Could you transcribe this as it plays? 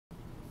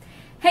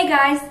Hey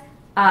guys,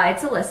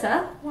 it's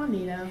Alyssa.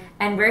 Juanita.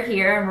 And we're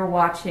here and we're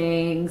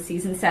watching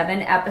Season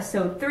 7,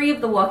 Episode 3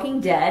 of The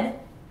Walking Dead,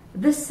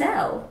 The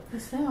Cell. The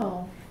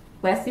Cell.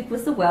 Last week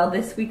was The Well,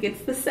 this week it's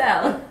The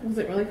Cell. Was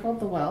it really called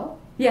The Well?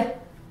 Yeah.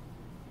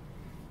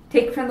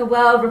 Take from the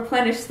well,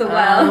 replenish the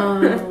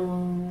well.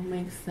 Oh,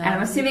 makes sense. And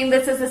I'm assuming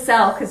this is a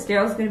cell because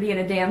Daryl's going to be in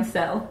a damn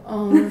cell.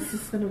 Oh, this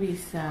is going to be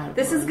sad.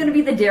 This is going to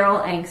be the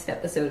Daryl angst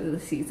episode of the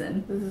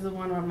season. This is the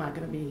one where I'm not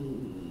going to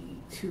be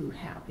too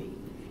happy.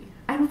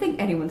 I don't think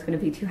anyone's going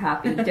to be too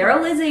happy.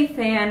 Daryl is a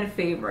fan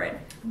favorite.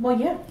 Well,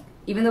 yeah.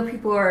 Even though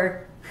people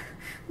are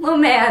a little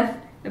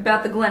mad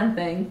about the Glenn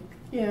thing.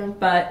 Yeah.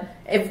 But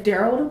if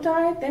Daryl would have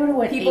died, they would have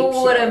went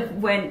people would have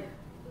went...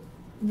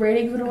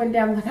 Ratings would have went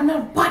down like, I'm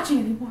not watching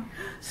anymore.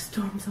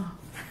 Storms off.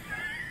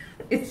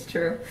 It's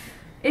true.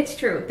 It's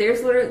true.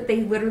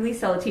 They literally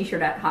sell a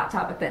t-shirt at Hot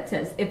Topic that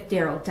says, if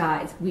Daryl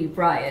dies, we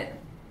riot.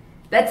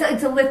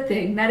 It's a lit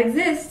thing that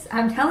exists.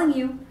 I'm telling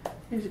you.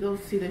 You should go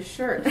see this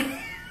shirt.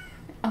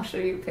 I'll show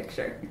you a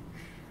picture.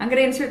 I'm going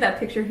to insert that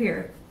picture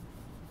here.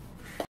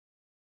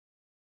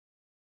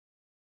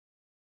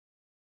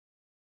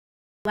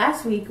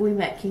 Last week we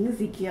met King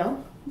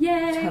Ezekiel.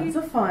 Yay! Tons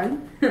of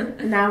fun.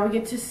 And now we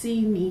get to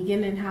see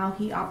Negan and how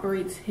he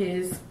operates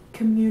his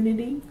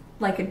community.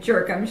 Like a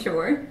jerk, I'm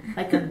sure.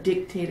 Like a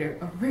dictator.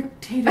 A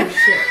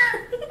dictatorship.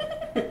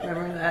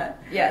 Remember that?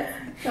 Yes.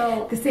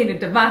 So this ain't a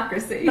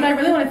democracy. But I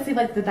really want to see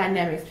like the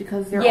dynamics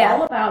because they're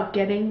all about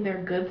getting their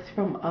goods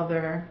from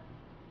other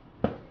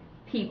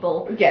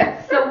people.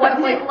 Yes. So what's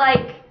it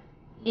like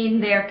in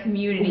their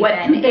community what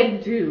then? do they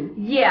do?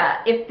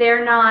 Yeah, if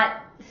they're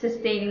not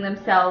sustaining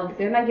themselves. If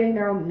they're not getting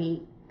their own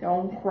meat, their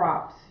own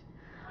crops.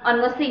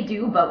 Unless they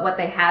do, but what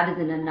they have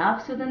isn't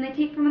enough, so then they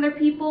take from other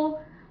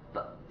people.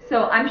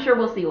 So I'm sure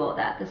we'll see all of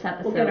that this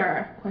episode. We'll get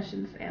our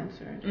questions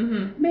answered.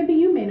 Mm-hmm. Maybe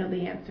you may know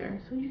the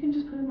answer, so you can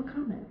just put in a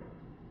comment.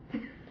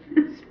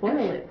 Spoil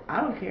it.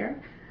 I don't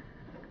care.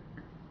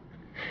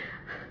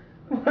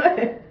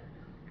 What?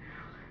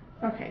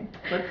 Okay,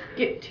 let's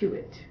get to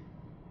it.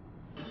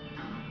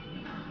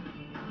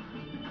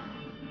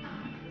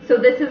 So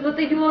this is what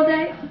they do all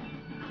day?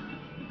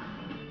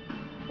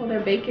 Well,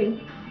 they're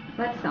baking.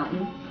 That's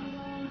something.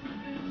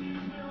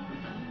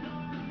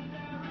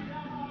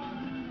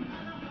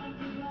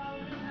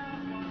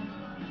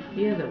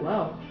 He does it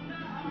well.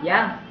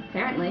 Yeah,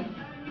 apparently.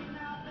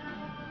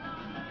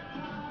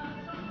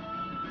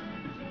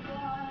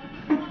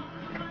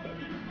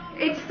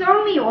 It's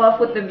throwing me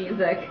off with the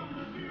music.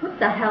 What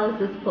the hell is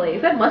this place?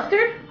 Is that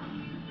mustard?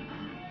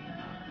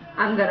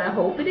 I'm gonna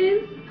hope it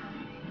is.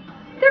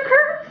 They're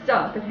curb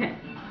stomping.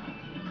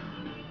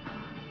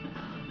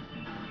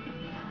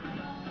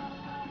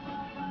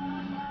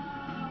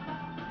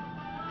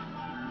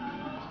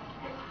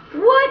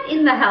 What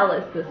in the hell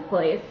is this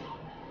place?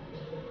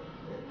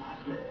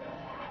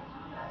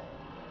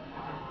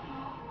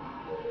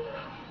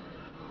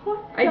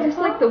 I just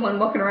like the one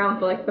walking around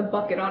with like the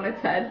bucket on its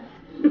head.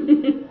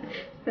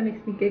 That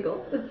makes me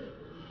giggle.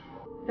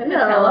 Is that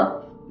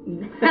Nutella?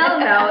 Hell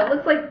no, it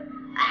looks like...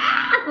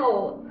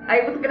 Ow!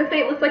 I was gonna say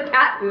it looks like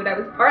cat food, I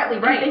was partly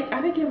right.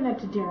 Are they giving that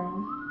to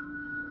Daryl?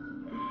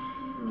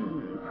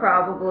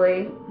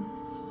 Probably.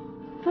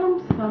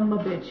 Some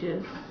summer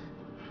bitches.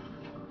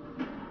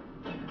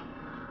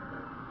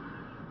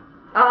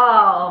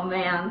 Oh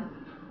man.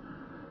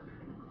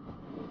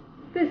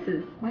 This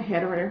is... My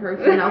head already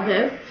hurts and now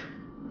this.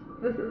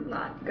 This is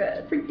not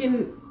good.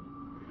 Freaking...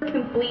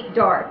 Complete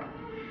dark.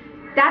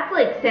 That's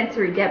like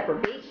sensory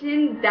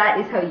deprivation. That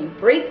is how you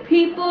break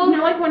people. You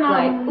know, like when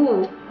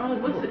ooh. Oh,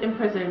 what's it in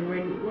prison?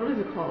 What is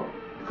it called?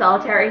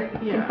 Solitary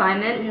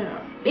confinement. Yeah.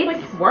 It's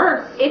like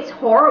worse. It's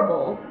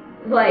horrible.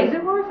 Like, is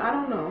it worse? I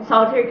don't know.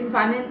 Solitary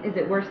confinement? Is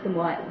it worse than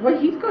what? Well,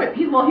 he's good.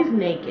 He's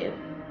naked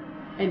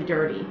and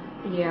dirty.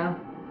 Yeah.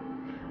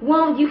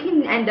 Well, you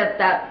can end up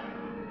that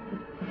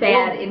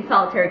bad in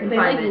solitary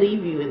confinement. They like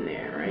leave you in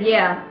there, right?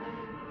 Yeah.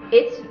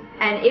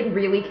 And it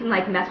really can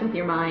like mess with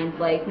your mind,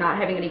 like not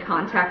having any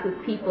contact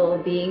with people,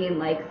 being in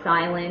like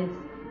silence.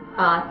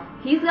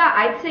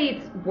 I'd say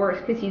it's worse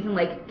because he's in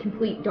like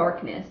complete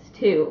darkness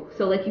too.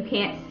 So like you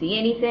can't see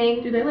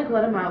anything. Do they like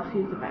let him out to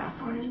use the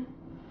bathroom?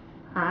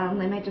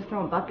 They might just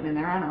throw a bucket in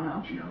there, I don't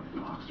know.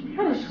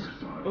 That is just...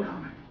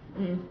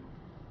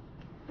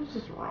 That's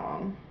just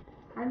wrong.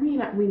 I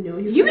mean, we knew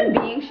he was human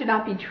beings should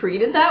not be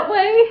treated that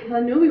way. I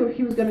knew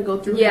he was gonna go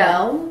through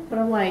hell, but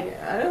I'm like,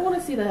 I don't want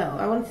to see the hell.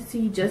 I want to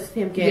see just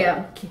him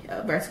get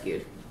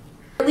rescued.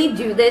 They really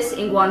do this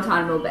in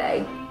Guantanamo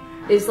Bay.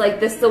 Is like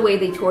this the way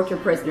they torture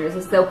prisoners?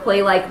 Is they'll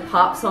play like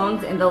pop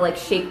songs and they'll like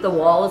shake the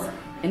walls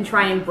and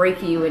try and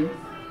break you and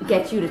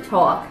get you to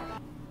talk.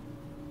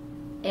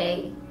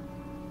 What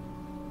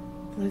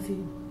is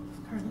he?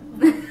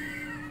 Scarlet?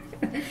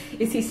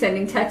 Is he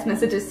sending text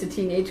messages to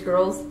teenage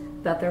girls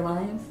about their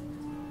lives?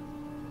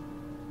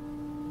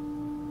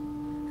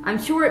 I'm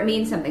sure it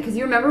means something, because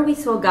you remember we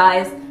saw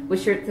guys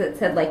with shirts that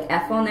said like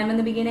F on them in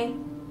the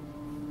beginning?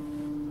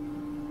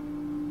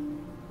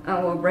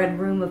 Oh, a red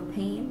room of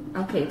pain?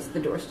 Okay, it's the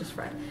door's just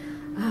red.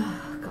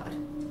 Oh, God.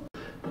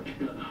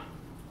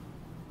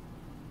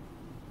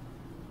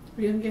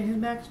 Are you gonna get his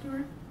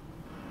backstory?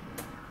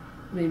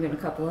 Maybe in a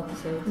couple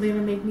episodes. Are they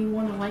gonna make me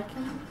want to like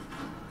him?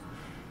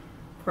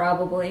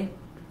 Probably.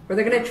 Or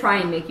they're gonna try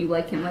and make you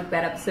like him, like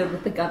that episode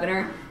with the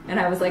governor. And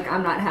I was like,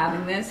 I'm not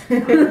having this.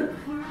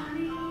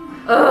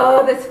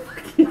 Oh, this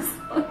fucking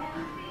song.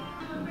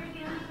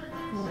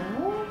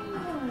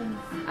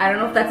 I don't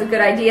know if that's a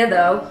good idea,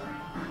 though.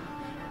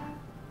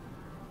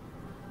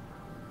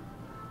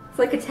 It's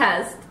like a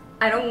test.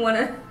 I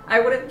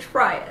wouldn't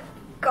try it.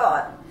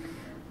 God.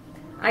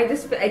 I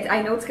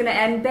know it's gonna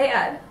end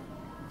bad.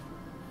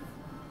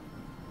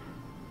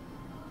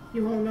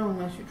 You won't know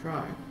unless you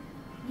try.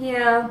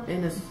 Yeah.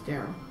 And this is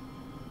Daryl.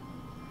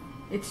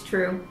 It's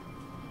true.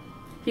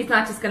 He's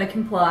not just gonna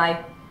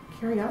comply.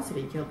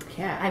 Curiosity killed the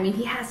cat. I mean,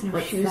 he has no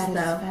shoes,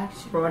 though.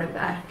 Brought it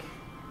back. back.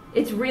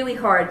 It's really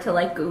hard to,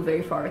 like, go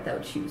very far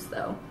without shoes,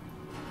 though.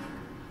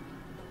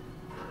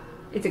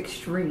 It's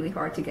extremely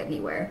hard to get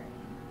anywhere.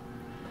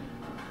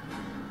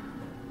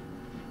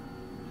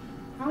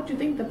 How'd you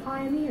think the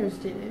pioneers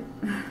did it?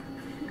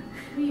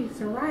 We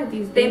survived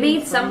these. They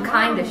made some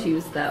kind of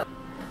shoes, though.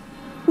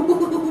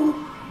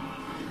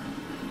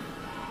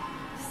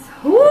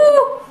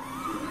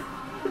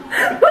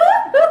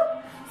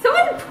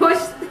 Someone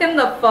pushed him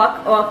the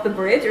fuck off the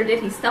bridge, or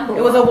did he stumble?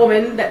 It was a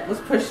woman that was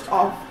pushed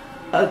off.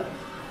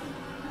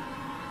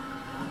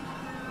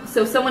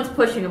 So someone's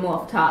pushing him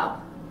off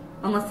top,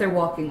 unless they're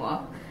walking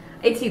off.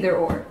 It's either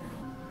or.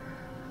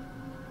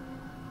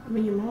 I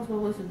mean, you might as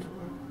well listen to her.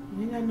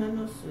 You ain't got nothing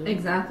else to do.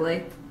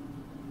 Exactly.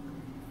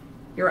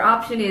 Your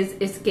option is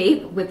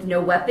escape with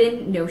no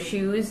weapon, no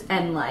shoes,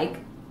 and like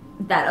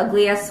that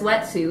ugly ass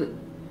sweatsuit,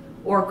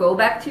 or go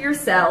back to your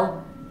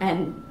cell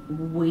and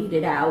wait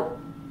it out.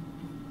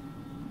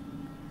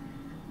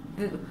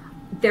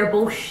 They're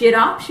both shit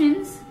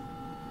options,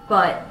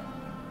 but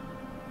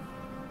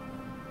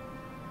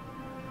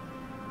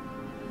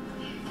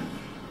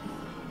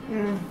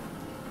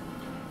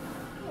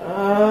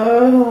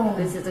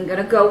this isn't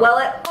gonna go well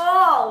at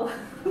all.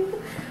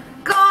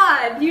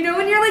 God, you know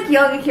when you're like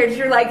young and kids,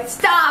 you're like,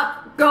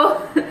 stop,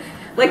 go,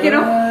 like in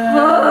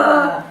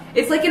a,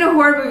 it's like in a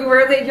horror movie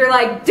where you're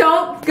like,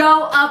 don't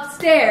go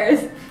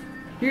upstairs.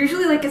 You're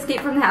usually like escape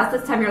from the house.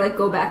 This time you're like,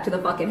 go back to the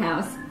fucking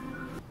house.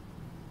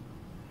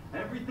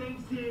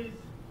 Everything's his,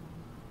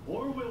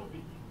 or will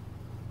be.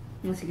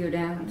 Unless you go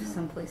down to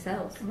someplace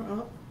else.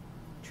 Uh-oh.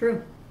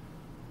 True.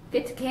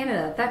 Get to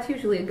Canada. That's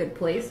usually a good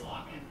place.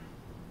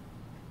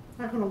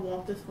 I'm not gonna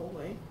walk this whole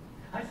way.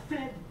 I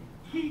said,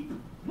 keep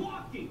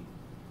walking.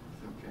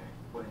 It's okay.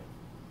 Wait.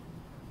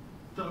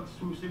 Doug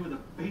swoops in with a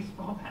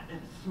baseball bat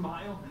and a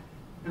smile,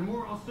 and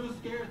we're all so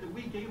scared that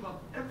we gave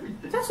up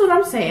everything. That's what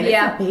I'm saying.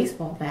 Yeah. It's a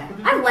baseball bat.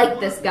 I like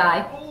this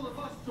guy. All of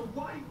us, so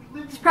why we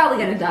live? He's probably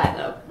gonna die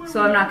though,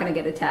 so I'm not gonna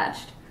get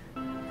attached.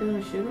 They're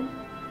gonna shoot him?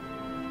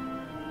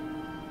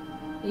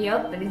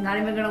 Yep, and he's not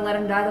even gonna let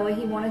him die the way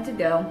he wanted to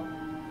go.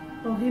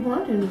 Well, he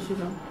wanted him to shoot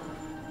him.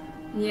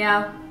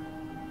 Yeah.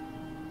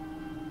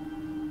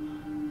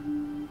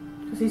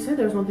 Because he said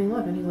there was nothing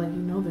left, and he's like, you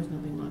know there's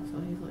nothing left. So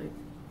he's like,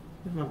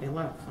 there's nothing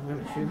left, so I'm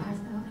gonna shoot him.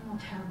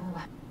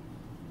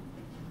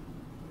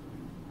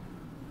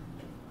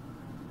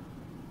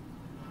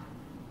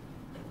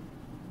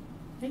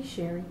 Hey,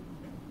 Sherry.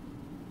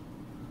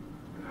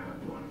 I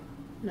have one.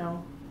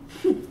 No.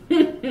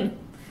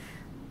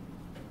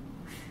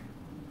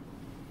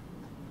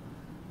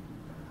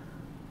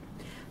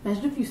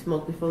 Imagine if you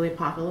smoked before the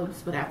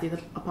apocalypse, but after the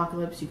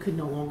apocalypse, you could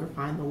no longer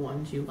find the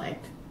ones you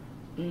liked.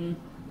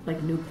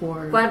 Like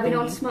Newport. Glad we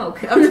don't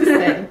smoke. I'm just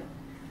saying.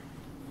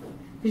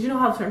 Because you know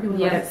how certain people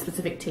have Yes. a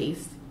specific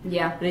taste?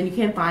 Yeah. And then you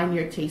can't find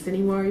your taste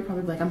anymore, you're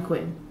probably like, I'm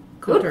quitting.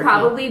 It would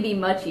probably be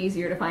much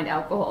easier to find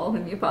alcohol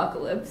in the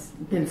apocalypse.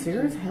 Been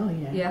serious? Hell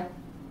yeah. Yeah.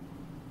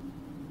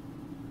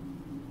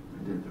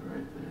 I did the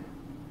right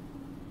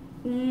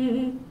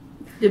thing.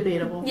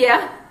 Debatable.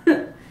 Yeah.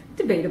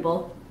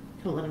 Debatable.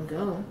 Don't let him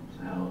go. It's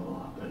a hell of a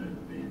lot better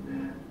than being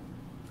dead.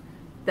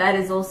 That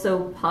is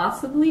also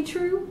possibly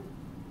true.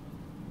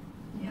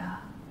 Yeah.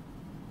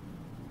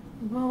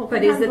 Well,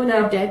 But is it when though?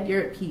 you're dead,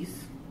 you're at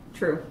peace.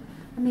 True.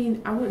 I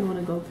mean, I wouldn't want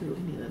to go through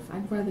any of this.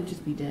 I'd rather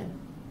just be dead.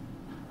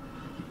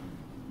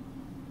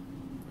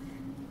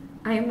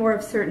 I am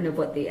more certain of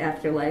what the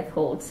afterlife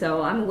holds,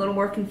 so I'm a little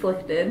more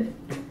conflicted.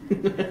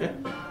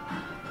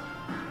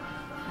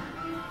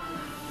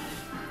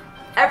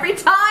 Every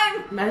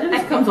time! Imagine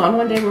this comes on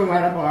one day when we're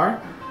at a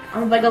bar.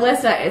 I'm like,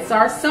 Alyssa, it's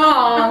our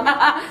song.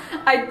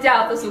 I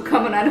doubt this will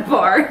come on at a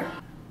bar.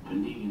 But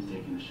Negan's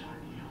taking a shot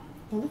at you.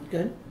 Well, that's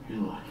good. You're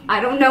lucky. I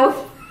don't know if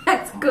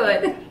that's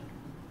good.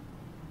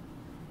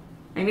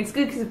 I mean, it's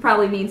good because it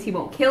probably means he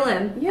won't kill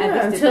him. Yeah, at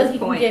least until at this he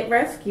point. can get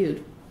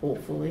rescued.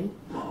 Hopefully.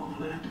 Well,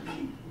 they have to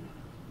be.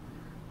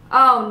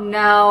 Oh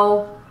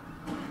no.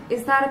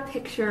 Is that a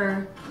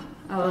picture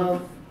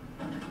of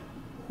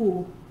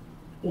Who?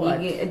 What?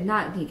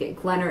 Negan,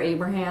 Glenn or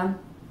Abraham?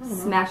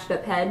 Smashed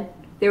up head.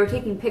 They were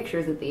taking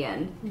pictures at the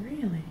end.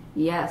 Really?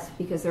 Yes,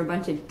 because they're a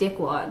bunch of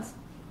dickwads.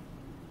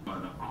 By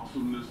the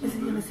awesomeness Is of he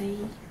gonna this. say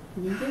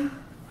Negan?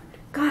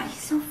 God, he's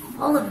so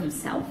full of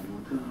himself.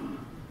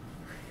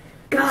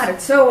 God. god,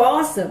 it's so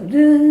awesome.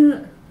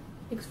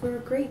 Makes for a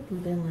great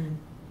villain.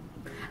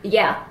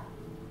 Yeah.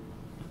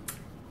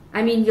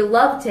 I mean, you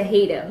love to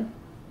hate him.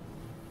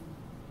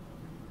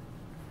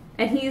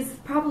 And he's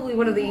probably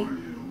one of the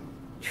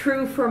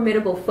true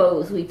formidable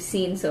foes we've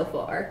seen so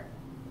far.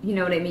 You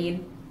know what I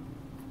mean?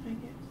 I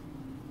guess.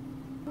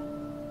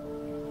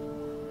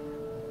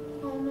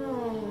 Oh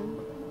no.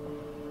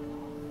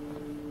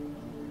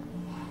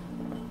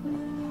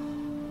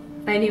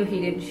 I knew he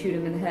didn't shoot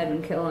him in the head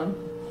and kill him.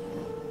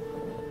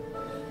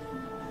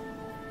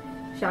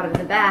 Shot him in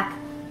the back.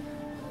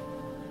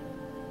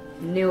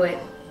 Knew it.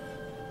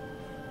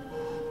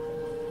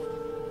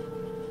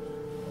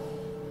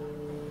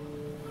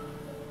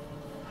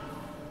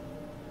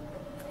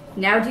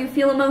 Now do you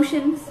feel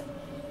emotions?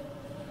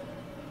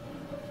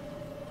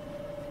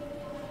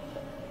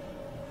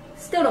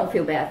 Still don't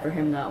feel bad for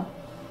him though.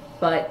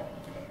 But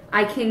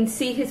I can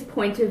see his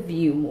point of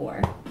view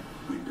more.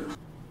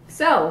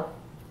 So,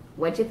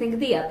 what'd you think of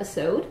the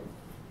episode?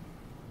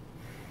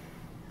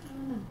 I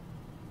don't know.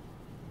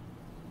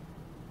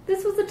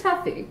 This was a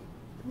toughie.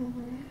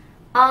 Mm-hmm.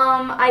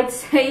 I'd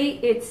say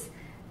it's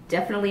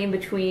definitely in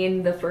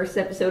between the first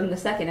episode and the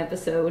second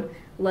episode.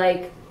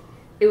 Like,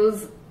 it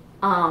was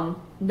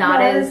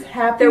not as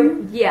happy.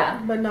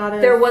 But not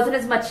as there wasn't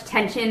as much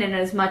tension and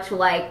as much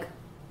like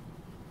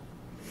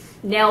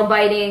nail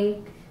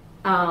biting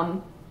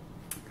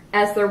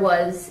as there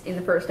was in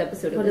the first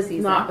episode of the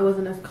season. It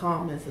wasn't as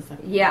calm as the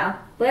second. Yeah,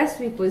 last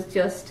week was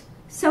just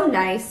so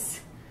nice.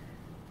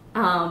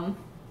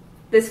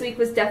 This week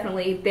was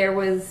definitely, there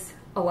was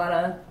a lot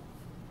of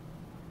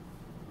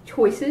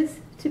choices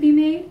to be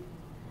made.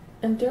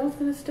 And Daryl's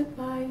gonna stick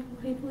by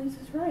what he believes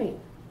is right.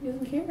 He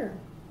doesn't care.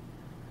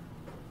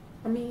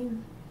 I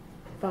mean,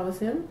 if I was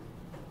him,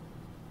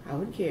 I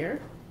would care.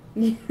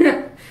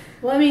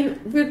 Well, I mean,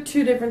 we're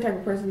two different type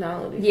of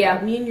personalities. Yeah.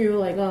 Like, me and you are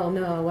like, oh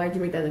no, why'd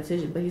you make that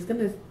decision? But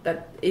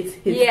it's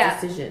his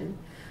decision.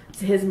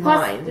 It's his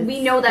mind. Plus,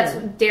 we know that's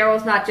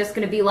Daryl's not just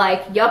gonna be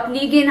like, yup,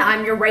 Negan,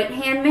 I'm your right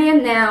hand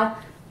man now.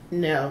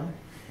 No.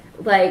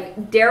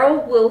 Like,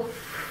 Daryl will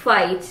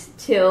fight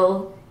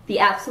till the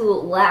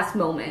absolute last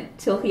moment,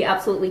 till he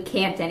absolutely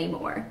can't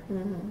anymore.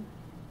 Mm-hmm.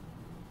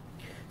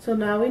 So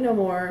now we know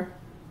more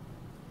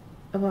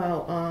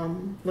about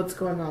what's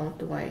going on with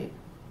Dwight.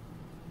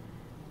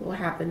 What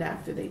happened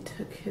after they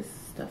took his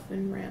stuff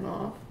and ran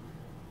off.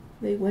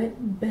 They went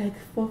and begged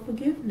for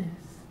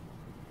forgiveness.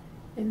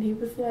 And he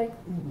was like,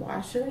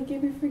 why should I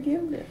give you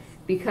forgiveness?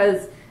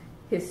 Because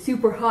his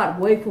super hot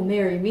wife will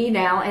marry me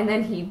now, and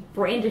then he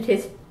branded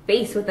his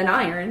face with an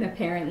iron,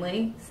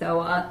 apparently.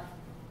 So,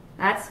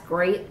 that's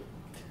great.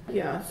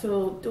 Yeah,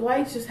 so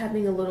Dwight's just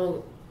having a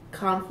little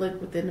conflict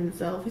within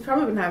himself. He's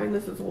probably been having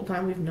this whole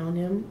time we've known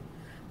him.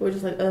 We're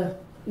just like,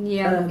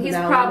 Yeah, he's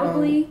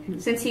probably,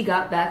 since he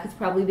got back, he's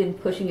probably been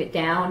pushing it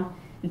down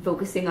and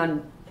focusing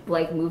on,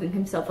 like, moving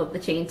himself up the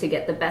chain to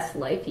get the best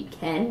life he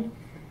can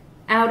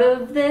out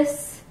of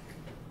this.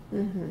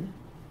 Mm-hmm.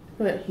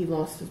 But he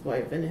lost his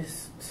wife and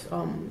his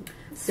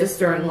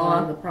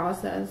sister-in-law in the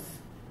process.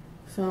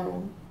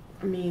 So,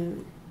 I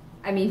mean,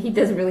 he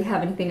doesn't really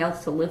have anything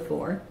else to live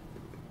for.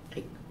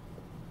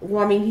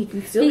 Well, I mean, he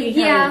can still be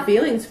having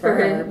feelings for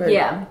her, but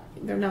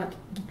they're not.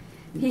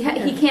 He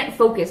can't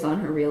focus on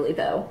her, really,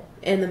 though.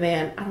 And the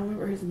man, I don't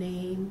remember his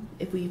name,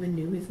 if we even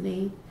knew his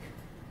name.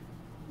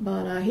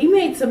 But he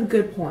made some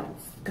good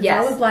points. Because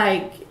I was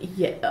like,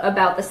 yeah.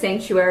 About the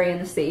sanctuary and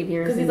the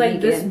saviors. Because he's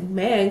like, this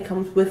man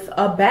comes with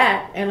a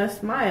bat and a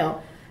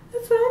smile.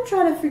 That's what I'm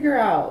trying to figure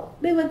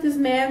out. They let this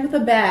man with a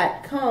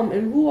bat come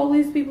and rule all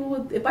these people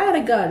with... If I had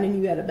a gun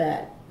and you had a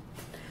bat,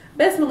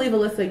 best believe,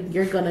 Alyssa,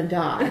 you're gonna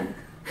die.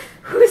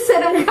 Who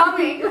said I'm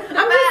coming? I'm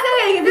just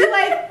saying, if you're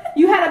like...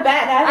 You had a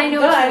bat and I had a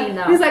gun. What you mean,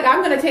 though. He's like,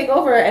 I'm gonna take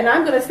over and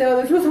I'm gonna stay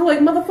on the truth. I'm like,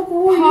 motherfucker,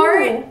 who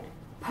are you?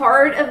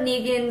 Part of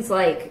Negan's,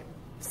 like,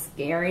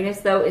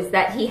 scariness, though, is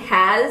that he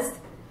has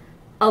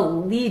a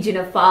legion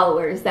of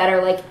followers that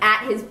are, like,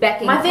 at his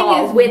beck and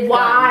call with guns.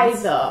 Why,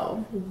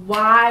 though?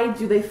 Why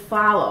do they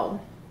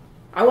follow?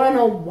 I want to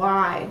know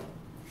why.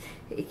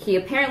 He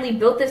apparently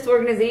built this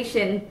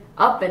organization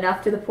up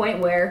enough to the point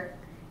where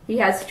he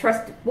has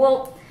trust...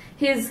 Well,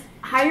 his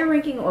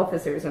higher-ranking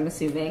officers, I'm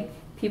assuming...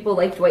 people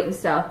like Dwight and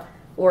stuff,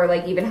 or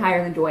like even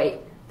higher than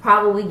Dwight,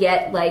 probably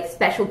get like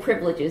special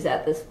privileges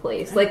at this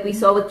place. Like we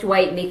saw with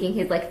Dwight making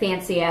his like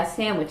fancy ass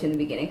sandwich in the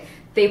beginning.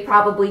 They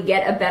probably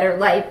get a better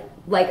life,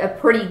 like a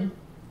pretty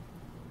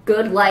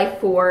good life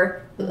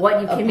for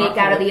what you can make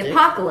out of the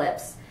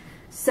apocalypse.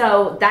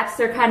 So that's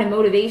their kind of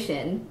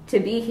motivation to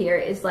be here,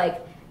 is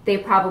like they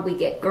probably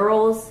get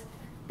girls,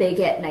 they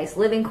get nice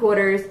living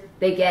quarters,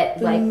 they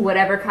get like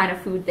whatever kind of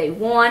food they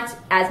want,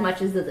 as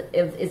much as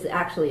is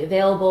actually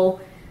available.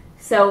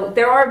 So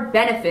there are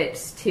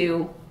benefits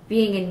to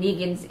being in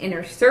Negan's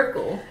inner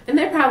circle. And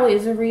there probably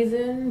is a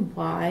reason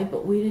why,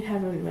 but we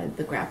haven't read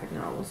the graphic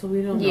novel, so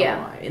we don't know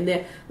why. And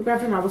the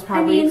graphic novel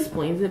probably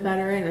explains it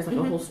better, and there's like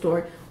a whole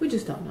story. We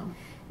just don't know.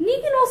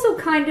 Negan also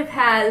kind of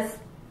has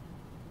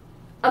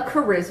a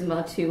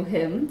charisma to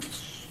him.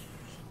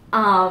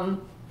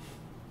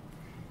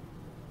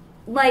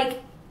 Like,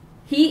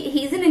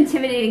 He's an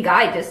intimidating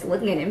guy just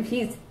looking at him.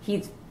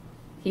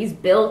 He's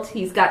built,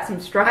 he's got some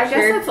structure. I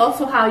guess that's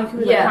also how you can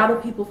be like, Yeah. how do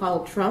people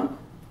follow Trump?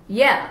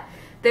 Yeah.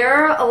 There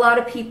are a lot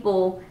of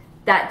people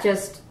that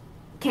just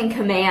can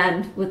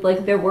command with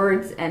like their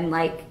words and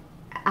like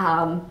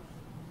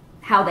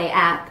how they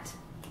act.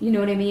 You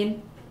know what I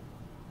mean?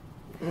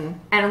 Mm.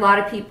 And a lot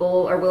of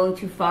people are willing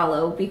to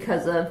follow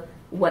because of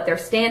what their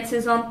stance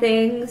is on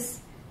things,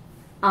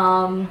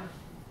 and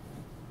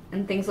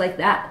things like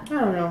that. I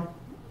don't know.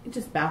 It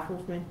just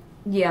baffles me.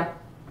 Yeah.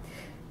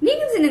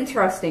 Negan's an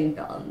interesting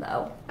villain,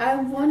 though. I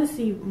want to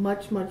see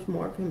much, much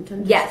more of him to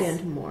Yes. understand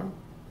him more.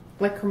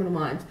 Like Criminal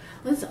Minds.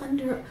 Let's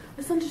understand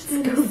Let's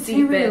go the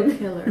serial deep in.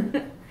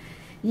 killer.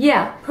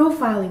 Yeah.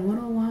 Profiling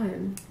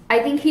 101. I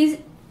think he's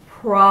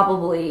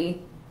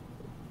probably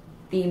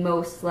the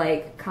most,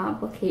 like,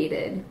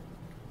 complicated,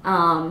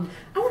 I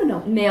want to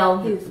know male,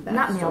 his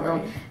not male backstory.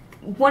 villain.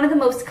 One of the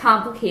most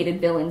complicated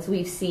villains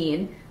we've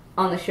seen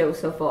on the show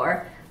so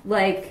far.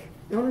 Like,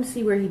 I want to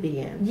see where he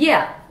began.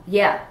 yeah.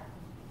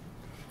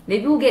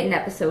 Maybe we'll get an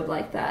episode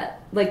like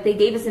that. Like, they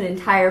gave us an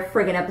entire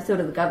friggin' episode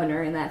of the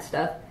governor and that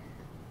stuff.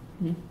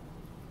 Yeah,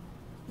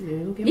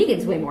 we'll give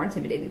Negan's him- way more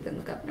intimidating than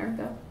the governor,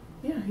 though.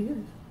 Yeah, he is.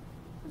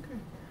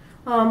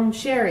 Okay.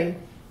 Sherry.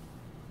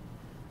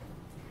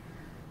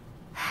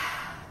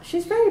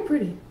 She's very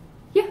pretty.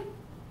 Yeah.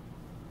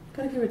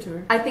 Gotta give it to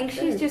her. I think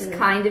Very she's just pretty.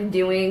 kind of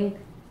doing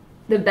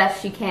the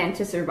best she can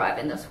to survive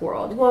in this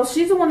world. Well,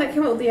 she's the one that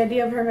came up with the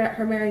idea of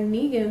her marrying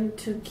Negan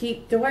to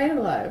keep Dwight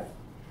alive.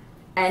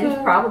 And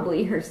So-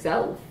 probably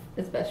herself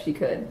as best she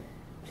could.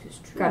 Which is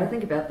true. Gotta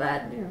think about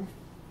that.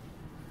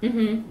 Yeah.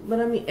 Mm-hmm.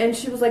 But I mean, and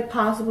she was like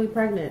possibly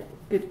pregnant.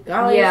 Good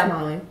golly, Yeah.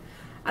 Molly.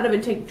 I'd have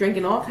been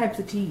drinking all types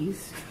of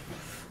teas.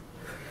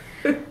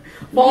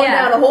 Falling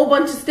Yeah. down a whole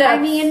bunch of steps.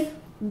 I mean,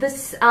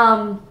 this,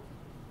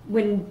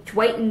 when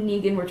Dwight and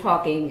Negan were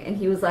talking, and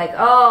he was like,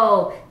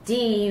 oh,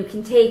 Dee, you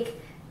can take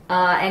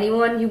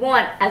anyone you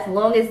want as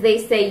long as they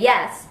say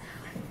yes.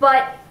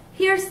 But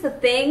here's the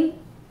thing,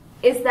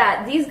 is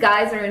that these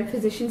guys are in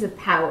positions of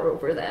power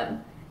over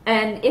them.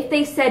 And if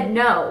they said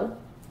no,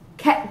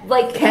 can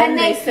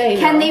they say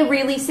can no? they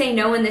really say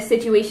no in this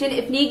situation?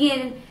 If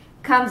Negan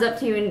comes up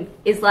to you and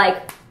is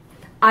like,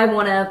 I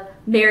want to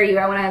marry you,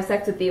 I want to have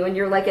sex with you, and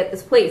you're like at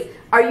this place,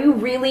 are you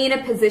really in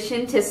a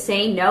position to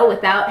say no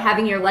without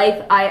having your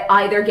life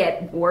either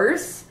get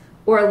worse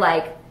or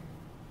like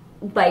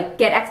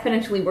get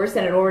exponentially worse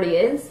than it already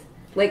is?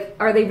 Like,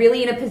 are they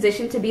really in a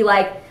position to be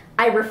like,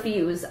 I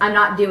refuse, I'm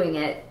not doing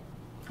it?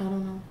 I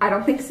don't know. I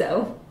don't think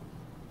so.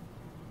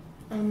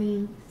 I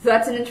mean, So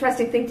that's an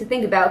interesting thing to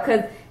think about,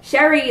 because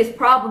Sherry is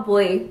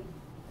probably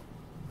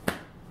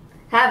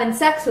having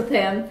sex with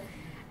him,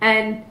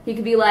 and he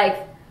could be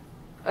like,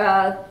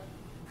 do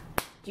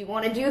you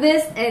want to do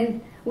this?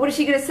 And what is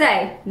she going to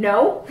say?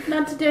 No?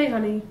 not today,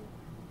 honey.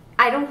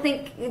 I don't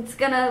think it's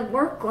going to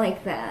work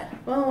like that.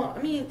 Well,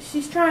 I mean,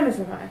 she's trying to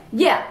survive.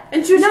 Yeah.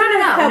 And she was no, trying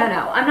to help.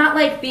 no. I'm not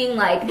like being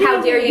like,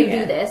 how dare you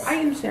do this? I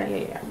understand,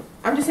 yeah.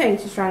 I'm just saying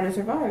she's trying to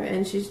survive,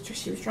 and she was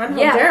trying to help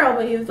Yeah. Daryl,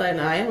 but he was like,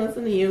 no, I ain't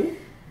listening to you.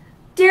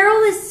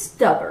 Daryl is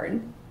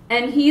stubborn,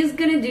 and he's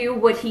going to do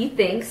what he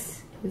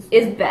thinks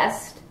is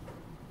best.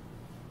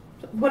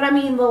 But I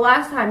mean, the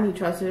last time he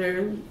trusted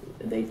her,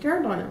 they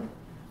turned on him.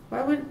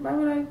 Why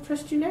would I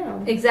trust you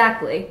now?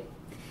 Exactly.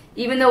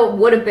 Even though it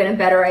would have been a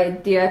better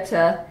idea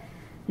to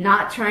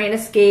not try and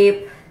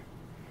escape,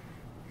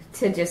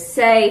 to just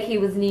say he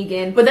was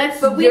Negan. But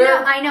that's we your-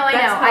 know. I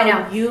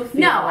know. you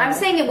feel No, about I'm it.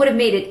 saying it would have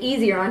made it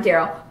easier on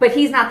Daryl, but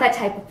he's not that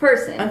type of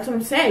person. That's what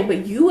I'm saying.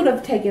 But you would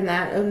have taken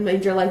that and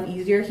made your life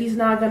easier. He's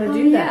not going to Oh,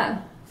 do yeah.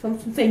 that. So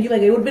I'm saying it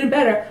would have been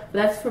better.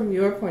 But that's from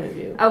your point of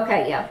view.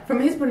 Okay, yeah. From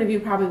his point of view,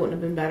 probably wouldn't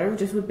have been better. It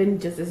just would have been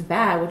just as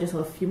bad with just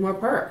a few more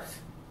perks.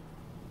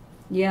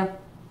 Yeah.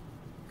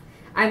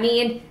 I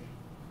mean,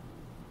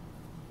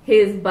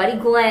 his buddy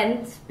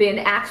Glenn's been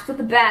axed with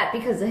a bat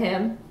because of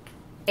him.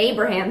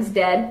 Abraham's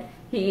dead.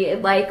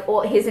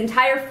 His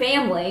entire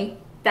family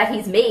that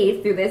he's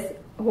made through this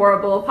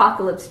horrible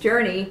apocalypse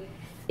journey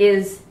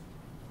is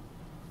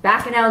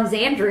back in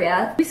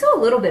Alexandria. We saw a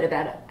little bit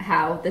about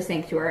how the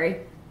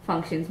sanctuary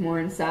functions more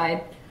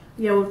inside.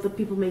 Yeah, with the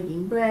people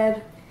making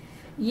bread.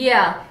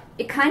 Yeah,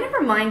 it kind of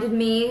reminded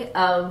me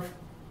of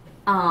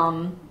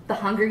the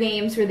Hunger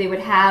Games, where they would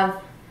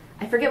have,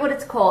 I forget what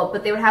it's called,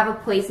 but they would have a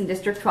place in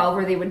District 12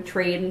 where they would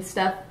trade and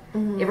stuff.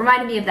 Mm-hmm. It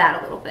reminded me of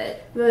that a little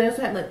bit. But they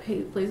also had like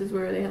places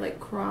where they had like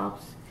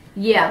crops.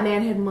 Yeah.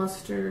 Man had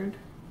mustard.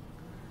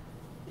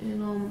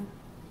 And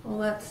all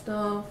that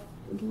stuff.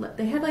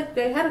 They had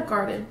a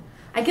garden.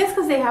 I guess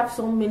because they have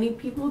so many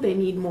people, they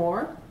need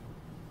more.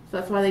 So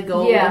that's why they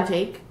go Yeah. and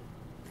take.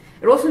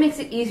 It also makes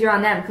it easier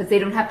on them because they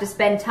don't have to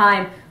spend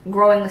time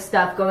growing the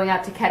stuff, going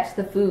out to catch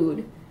the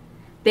food.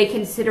 They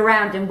can sit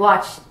around and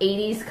watch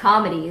 80s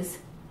comedies.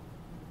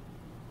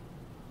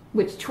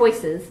 Which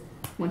choices,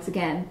 once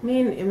again. I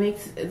mean, it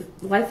makes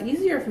life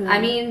easier for them. I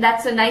mean,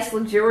 that's a nice,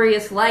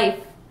 luxurious life.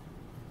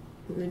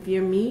 if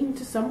you're mean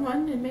to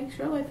someone, it makes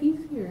your life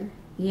easier.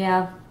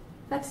 Yeah.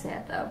 That's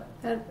sad, though.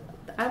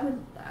 I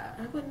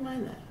wouldn't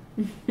mind that.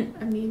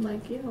 I mean,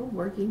 like, you know,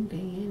 working day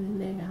in and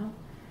day out.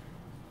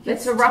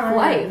 It's a rough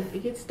life.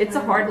 It's a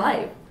hard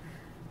tiring. life.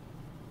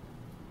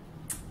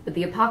 But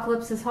the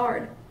apocalypse is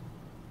hard.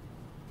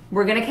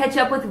 We're gonna catch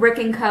up with Rick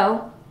and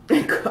Co.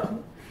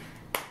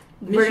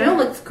 Michelle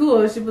looks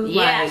cool. She was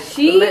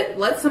like,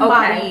 let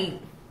somebody. Okay.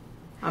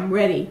 I'm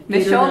ready.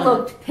 Michelle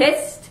looked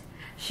pissed.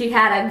 She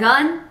had a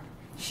gun.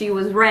 She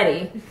was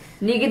ready.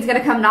 Negan's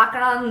gonna come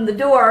knocking on the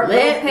door.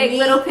 Little pig,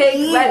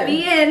 let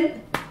me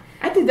in.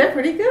 I think they're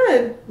pretty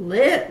good.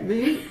 Let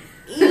me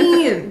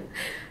in.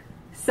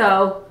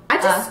 So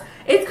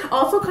it's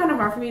also kind of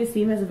hard for me to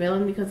see him as a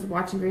villain because of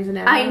watching Grey's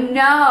Anatomy. I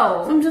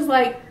know. So I'm just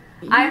like,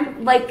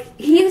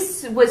 he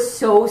was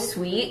so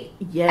sweet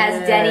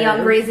as Denny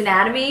on Grey's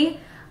Anatomy.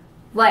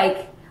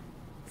 Like,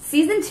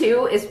 season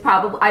 2 is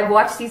probably, I've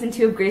watched season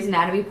 2 of Grey's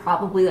Anatomy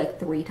probably like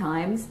 3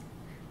 times.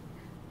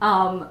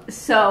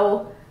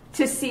 So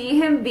to see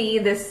him be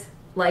this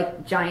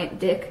like giant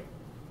dick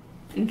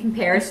in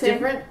comparison. It's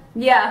different?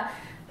 Yeah.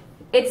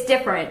 It's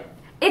different.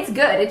 It's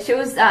good. It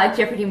shows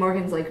Jeffrey D.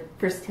 Morgan's like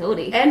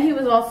versatility. And he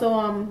was also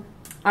on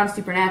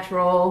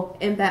Supernatural.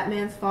 and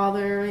Batman's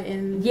father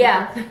and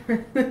Yeah.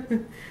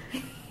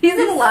 He's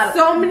in a lot of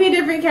so many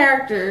different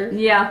characters.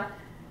 Yeah.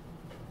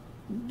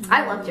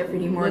 I love Jeffrey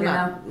D. Morgan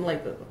though.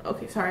 Like,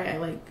 okay, sorry, I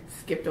like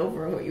skipped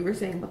over what you were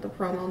saying about the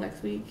promo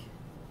next week.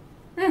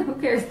 Who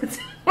cares? It's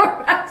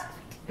more about Jeffrey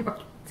D.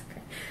 Morgan. It's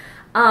okay.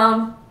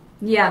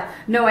 Yeah.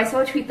 No, I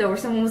saw a tweet though where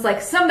someone was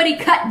like, somebody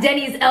cut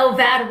Denny's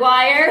LVAD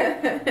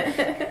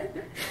wire.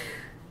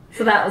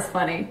 So that was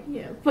funny.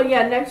 Yeah. But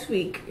yeah, next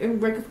week,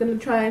 Rick is going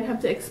to try and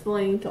have to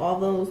explain to all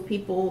those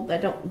people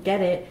that don't get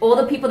it. All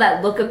the people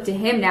that look up to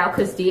him now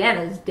because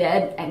Deanna's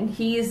dead and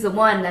he's the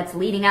one that's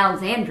leading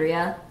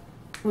Alexandria.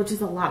 Which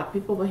is a lot of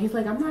people, but he's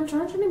like, I'm not in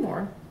charge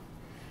anymore.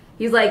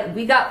 He's like,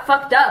 we got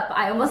fucked up.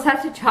 I almost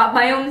have to chop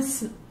my own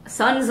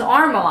son's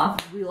arm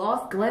off. We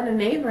lost Glenn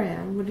and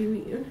Abraham. What do you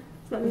mean?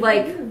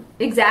 Like,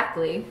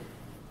 exactly.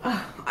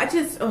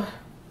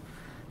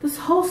 This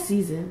whole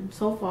season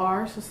so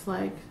far, it's just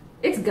like...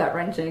 It's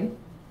gut-wrenching.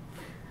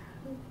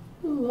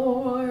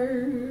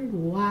 Lord,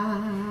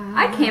 why?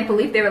 I can't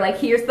believe they were like,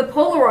 here's the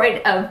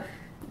Polaroid of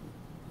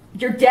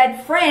your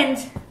dead friend.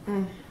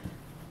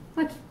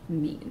 That's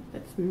mean.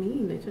 That's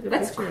mean. They took a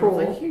That's picture.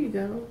 cruel. I was like, here you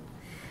go.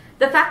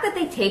 The fact that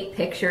they take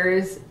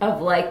pictures of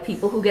like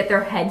people who get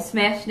their head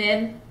smashed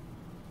in.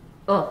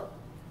 Ugh.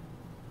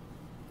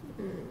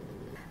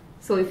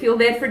 So we feel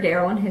bad for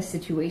Daryl and his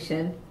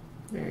situation.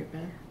 Very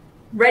bad.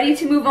 Ready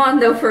to move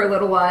on though for a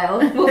little while.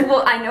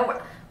 Well, I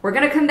know we're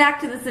gonna come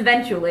back to this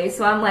eventually,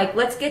 so I'm like,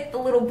 let's get the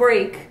little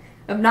break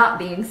of not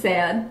being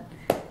sad.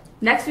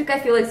 Next week I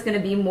feel like it's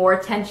gonna be more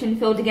tension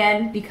filled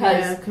again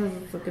because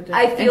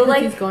I feel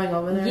like he's going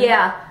over there.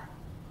 Yeah,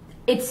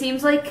 it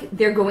seems like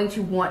they're going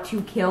to want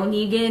to kill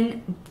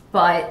Negan,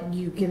 but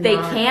they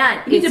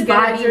can't. You need to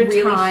bide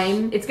your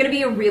time. It's gonna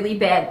be a really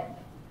bad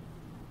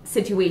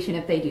situation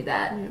if they do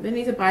that. Yeah, they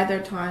need to bide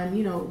their time,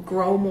 you know,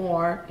 grow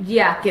more.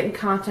 Yeah. Get in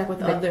contact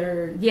with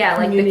other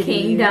like the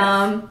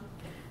kingdom.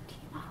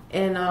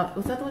 And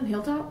was that the one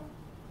Hilltop?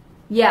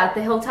 Yeah,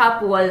 the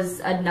Hilltop was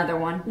another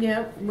one.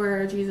 Yeah,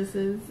 where Jesus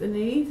is. And they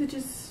need to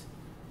just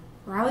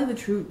rally the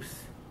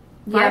troops.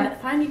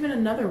 Find even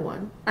another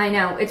one. I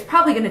know. It's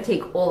probably going to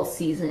take all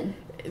season.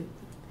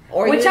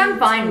 Which I'm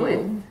fine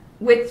with.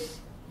 Which,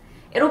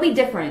 it'll be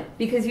different.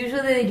 Because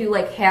usually they do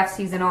like half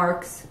season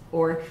arcs.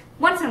 Or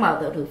once in a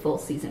while they'll do full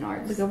season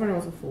arcs. The governor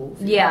was a fool.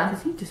 Yeah.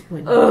 Because he just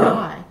wouldn't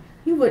die.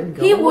 He wouldn't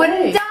go away.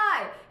 Wouldn't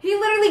die. He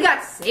literally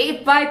got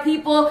saved by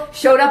people.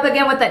 Showed up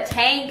again with a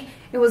tank.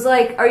 It was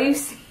like, are you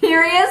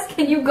serious?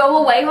 Can you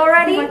go away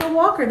already? He's like a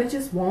walker that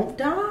just won't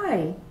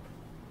die.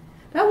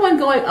 That one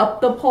going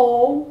up the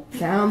pole,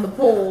 down the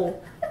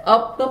pole,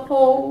 up the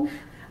pole.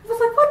 I was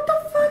like, what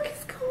the fuck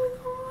is going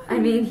on? I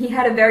mean, he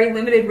had a very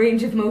limited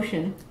range of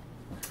motion.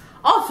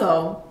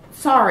 Also,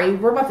 sorry,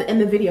 we're about to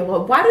end the video,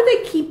 but why do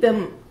they keep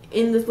them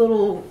in this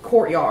little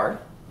courtyard?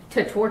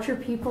 To torture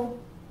people?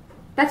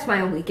 That's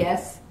my only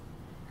guess.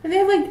 And they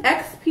have like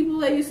ex people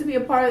that used to be a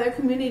part of their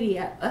community.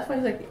 That's why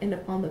he's like end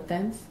up on the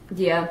fence.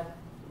 Yeah.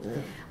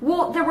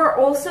 Well, there were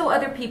also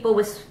other people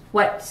with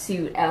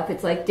sweatsuit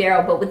outfits like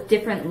Daryl, but with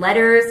different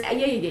letters.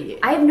 Yeah.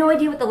 I have no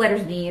idea what the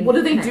letters mean. What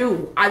do they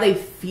do? Are they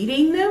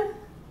feeding them?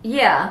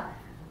 Yeah.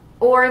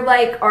 Or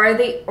like, are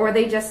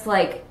they just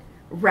like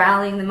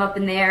rallying them up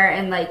in there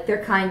and like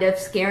they're kind of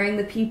scaring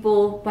the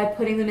people by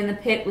putting them in the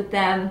pit with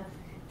them,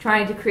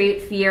 trying to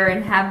create fear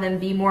and have them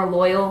be more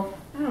loyal?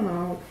 I don't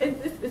know.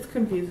 It's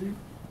confusing.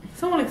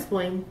 Someone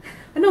explain.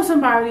 I know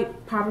somebody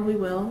probably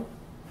will,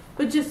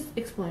 but just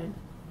explain.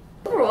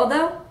 Overall,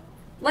 though,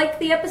 like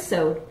the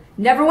episode.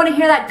 Never want to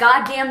hear that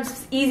goddamn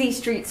Easy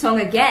Street song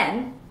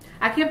again.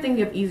 I kept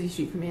thinking of Easy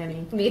Street from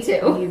Annie. Me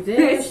too.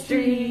 Easy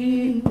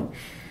Street.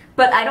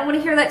 But I don't want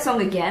to hear that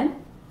song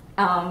again.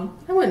 I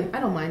wouldn't. I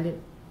don't mind it.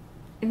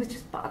 It was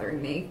just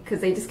bothering me because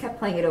they just kept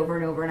playing it over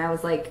and over, and I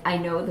was like, I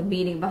know the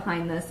meaning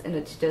behind this, and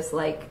it's just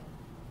like,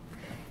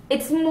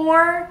 it's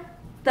more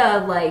the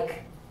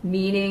like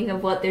meaning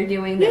of what they're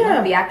doing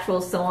than the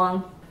actual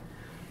song.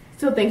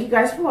 So thank you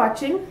guys for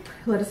watching.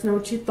 Let us know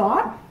what you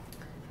thought.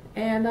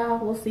 And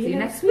we'll see you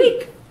next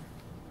week.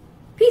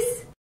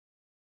 Peace.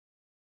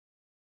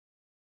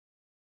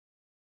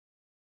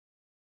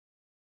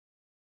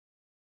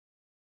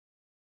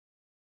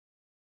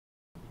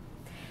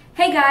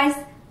 Hey guys,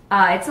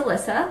 it's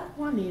Alyssa.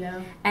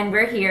 Juanita. And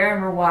we're here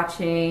and we're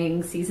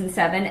watching Season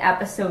 7,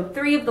 Episode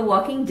 3 of The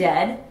Walking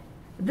Dead,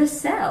 The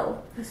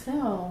Cell. The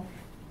Cell.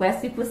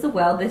 Last week was The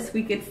Well, this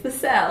week it's The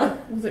Cell.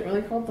 Was it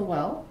really called The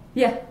Well?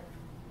 Yeah.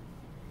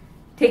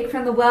 Take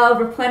from the well,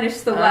 replenish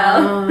the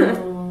well.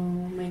 Oh,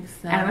 makes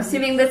sense. And I'm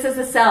assuming this is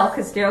a cell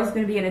because Daryl's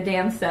going to be in a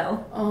damn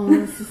cell. Oh,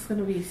 this is going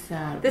to be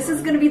sad. This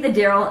is going to be the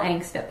Daryl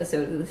angst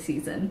episode of the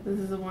season. This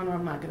is the one where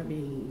I'm not going to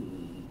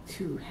be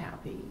too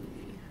happy.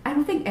 I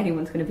don't think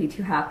anyone's going to be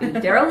too happy.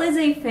 Daryl is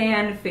a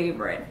fan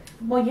favorite.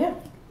 Well, yeah.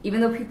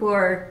 Even though people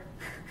are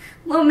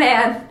a little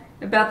mad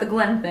about the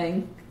Glenn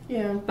thing.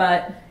 Yeah.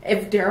 But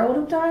if Daryl would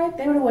have died,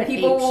 they would have went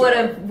people would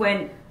have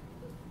went...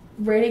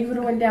 Ratings would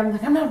have went down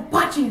like, I'm not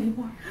watching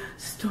anymore.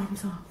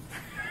 Storms off.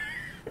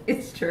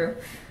 It's true.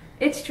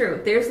 It's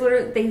true.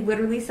 They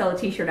literally sell a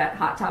t-shirt at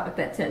Hot Topic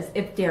that says,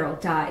 if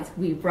Daryl dies,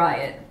 we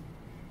riot.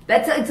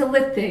 It's a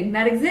lit thing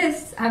that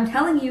exists. I'm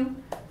telling you.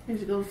 I have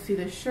to go see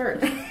this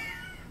shirt.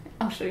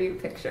 I'll show you a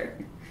picture.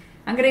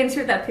 I'm going to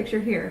insert that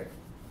picture here.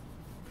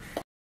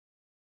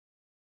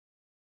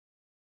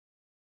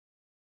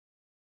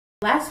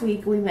 Last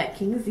week we met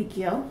King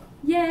Ezekiel.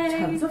 Yay!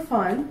 Tons of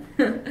fun.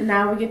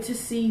 Now we get to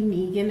see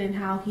Negan and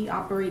how he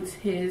operates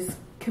his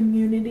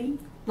community.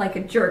 Like a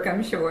jerk,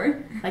 I'm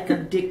sure. Like a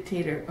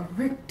dictator. A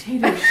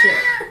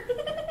dictatorship.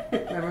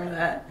 Remember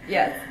that?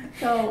 Yes.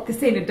 So,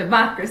 this ain't a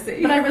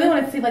democracy. But I really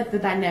want to see like the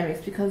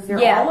dynamics because they're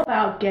all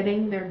about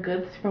getting their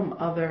goods from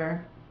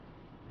other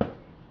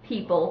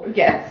people.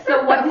 Yes.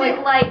 So what's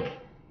it like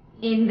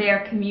in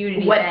their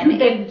community what then? do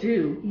they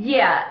do?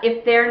 Yeah,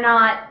 if they're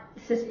not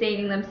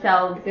sustaining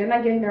themselves. If they're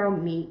not getting their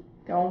own meat,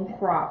 their own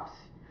crops.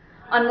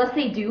 Unless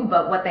they do,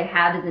 but what they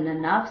have isn't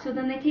enough, so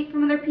then they take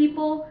from other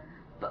people.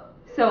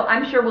 So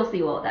I'm sure we'll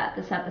see all of that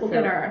this episode. We'll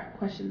get our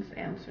questions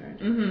answered.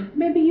 Mm-hmm.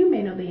 Maybe you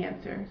may know the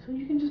answer, so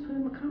you can just put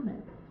in a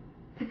comment.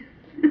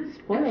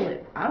 Spoil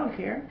it. I don't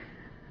care.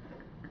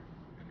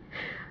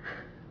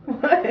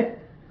 What?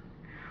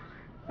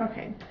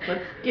 Okay,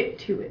 let's get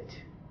to it.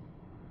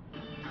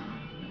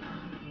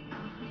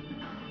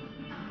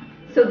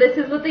 So this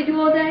is what they do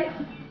all day?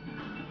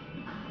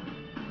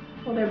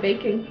 Well, they're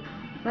baking.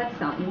 That's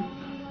something.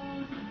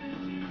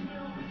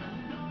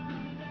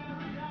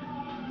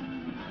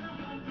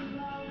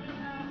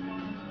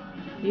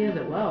 He does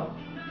it well.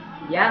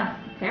 Yeah,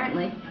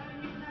 apparently.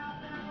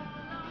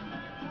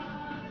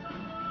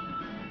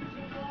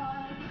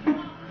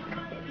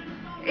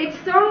 It's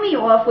throwing me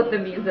off with the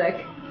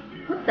music.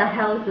 What the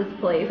hell is this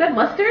place? Is that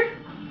mustard?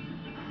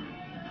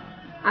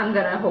 I'm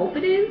gonna hope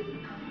it is.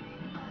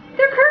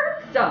 They're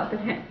curb stomping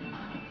him.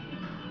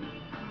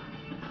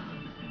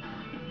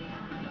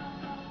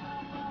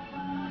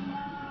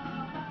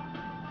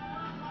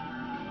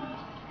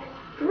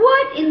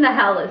 What in the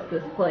hell is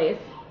this place?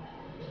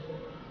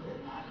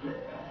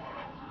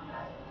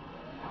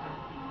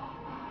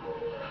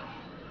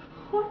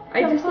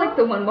 I just like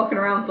the one walking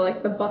around with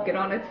like the bucket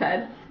on its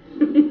head.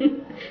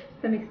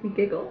 That makes me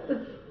giggle.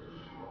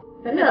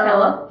 That's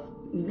Nutella.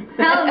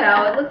 Hell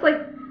no, it looks like...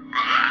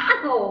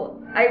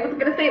 Ow! I was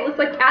gonna say it looks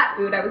like cat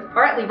food, I was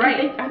partly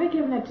right. Are they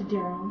giving that to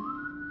Daryl?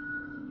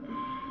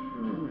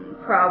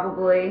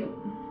 Probably.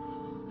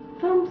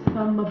 Some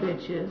summer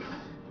bitches.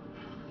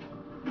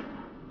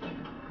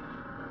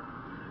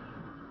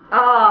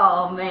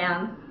 Oh,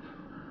 man.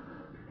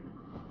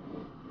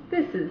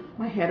 This is...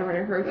 My head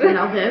already hurts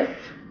now this.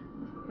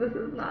 This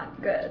is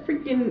not good.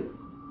 Freaking...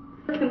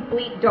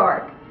 Complete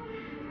dark.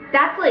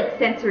 That's like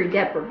sensory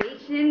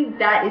deprivation.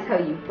 That is how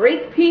you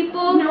break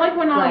people. You know, like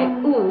when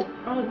ooh.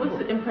 Oh,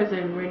 what's it in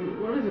prison?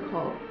 What is it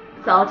called?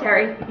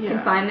 Solitary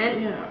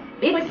confinement. Yeah.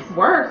 It's like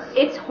worse.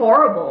 It's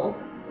horrible.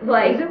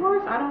 Like, is it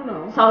worse? I don't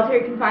know.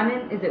 Solitary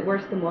confinement. Is it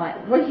worse than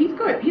what? Well, he's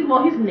good. He's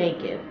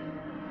naked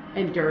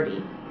and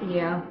dirty.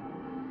 Yeah.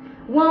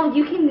 Well,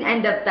 you can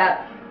end up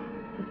that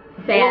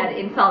bad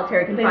in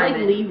solitary confinement.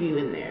 They like leave you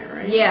in there,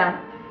 right? Yeah.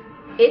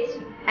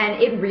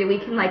 And it really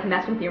can like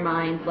mess with your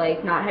mind,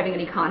 like not having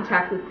any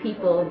contact with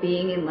people,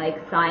 being in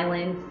like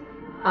silence.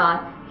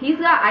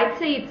 I'd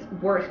say it's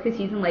worse because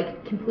he's in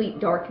like complete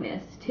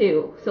darkness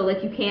too. So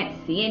like you can't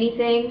see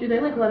anything. Do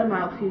they like let him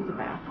out to use the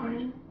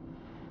bathroom?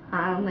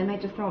 They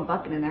might just throw a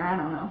bucket in there, I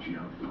don't know.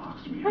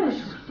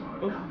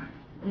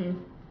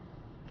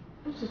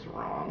 That's just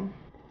wrong.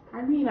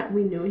 I mean,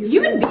 we knew he was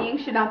Human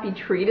beings should not be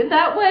treated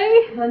that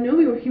way. I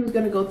knew he was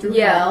going to go through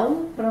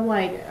hell, but I'm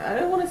like, I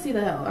don't want to see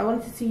the hell. I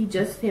wanted to see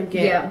just him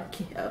get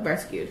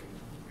rescued.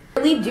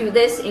 They really do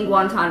this in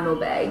Guantanamo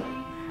Bay.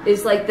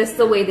 It's like, this is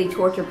the way they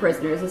torture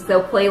prisoners, is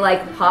they'll play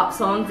like pop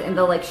songs and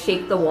they'll like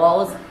shake the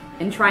walls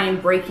and try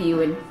and break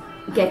you and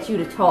get you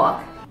to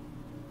talk.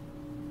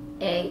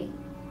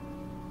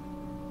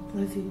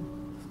 Lizzie,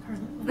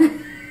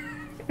 Scarlet.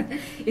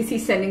 Is he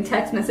sending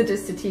text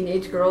messages to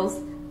teenage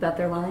girls about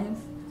their lives?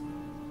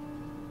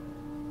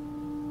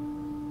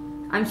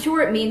 I'm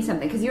sure it means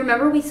something. Because you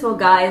remember we saw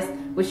guys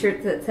with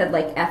shirts that said,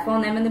 like, F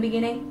on them in the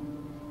beginning?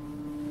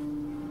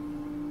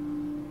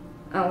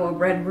 Oh, a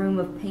red room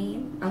of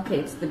pain? Okay,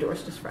 it's the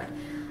door's just red.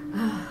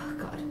 Oh,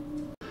 God.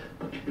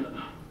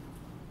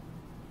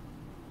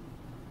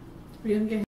 We're gonna get